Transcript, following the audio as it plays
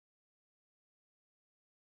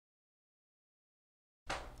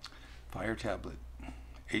Fire tablet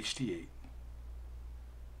HD8.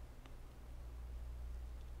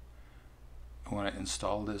 I want to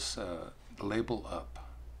install this label up.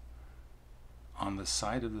 On the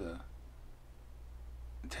side of the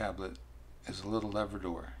tablet is a little lever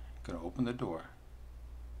door. You're going to open the door.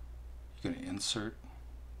 You're going to insert,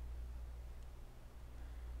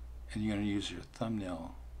 and you're going to use your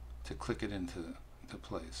thumbnail to click it into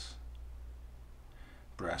place.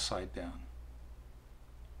 Brass side down.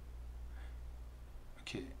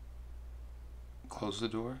 Okay. Close the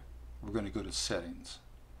door. We're going to go to settings.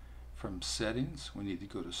 From settings, we need to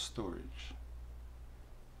go to storage.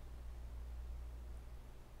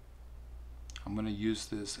 I'm going to use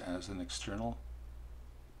this as an external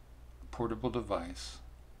portable device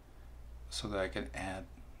so that I can add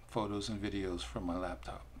photos and videos from my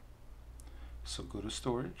laptop. So go to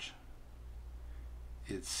storage.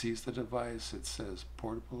 It sees the device. It says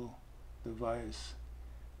portable device.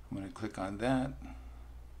 I'm going to click on that.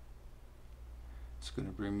 It's going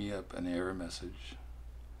to bring me up an error message.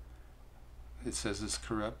 It says it's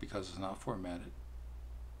corrupt because it's not formatted.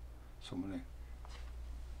 So I'm going to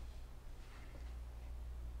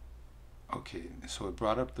okay, so it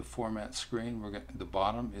brought up the format screen. The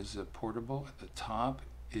bottom is the portable, at the top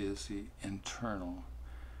is the internal.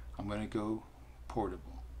 I'm going to go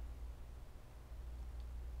portable.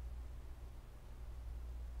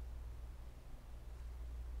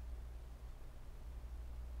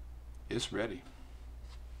 It's ready.